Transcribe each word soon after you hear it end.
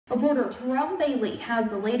Reporter Terrell Bailey has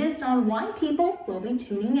the latest on why people will be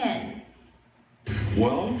tuning in.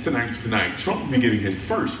 Well, tonight's tonight. Trump will be giving his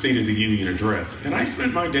first State of the Union address, and I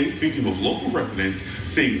spent my day speaking with local residents,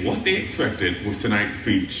 seeing what they expected with tonight's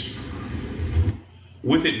speech.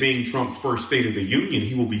 With it being Trump's first State of the Union,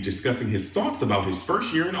 he will be discussing his thoughts about his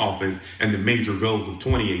first year in office and the major goals of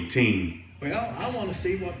 2018. Well, I want to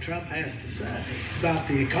see what Trump has to say about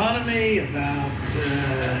the economy, about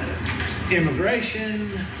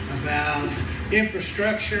immigration, about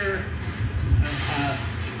infrastructure.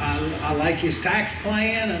 I like his tax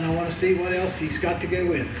plan, and I want to see what else he's got to go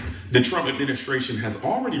with it. The Trump administration has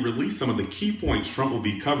already released some of the key points Trump will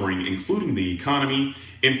be covering, including the economy,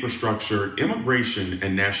 infrastructure, immigration,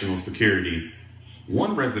 and national security.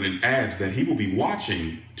 One resident adds that he will be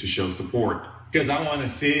watching to show support. Because I want to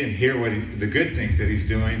see and hear the good things that he's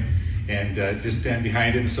doing, and just stand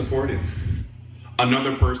behind him and support him.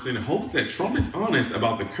 Another person hopes that Trump is honest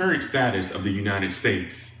about the current status of the United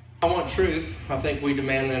States. I want truth. I think we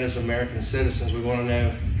demand that as American citizens. We want to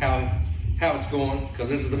know how it's going, because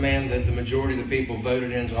this is the man that the majority of the people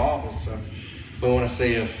voted into office. So we want to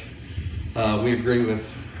see if we agree with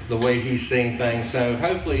the way he's seeing things. So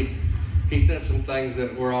hopefully he says some things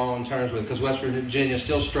that we're all on terms with, because West Virginia is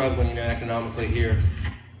still struggling, economically here.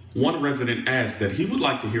 One resident adds that he would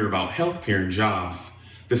like to hear about health care and jobs.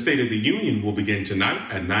 The State of the Union will begin tonight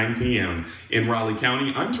at 9 p.m. In Raleigh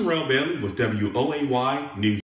County, I'm Terrell Bailey with WOAY News.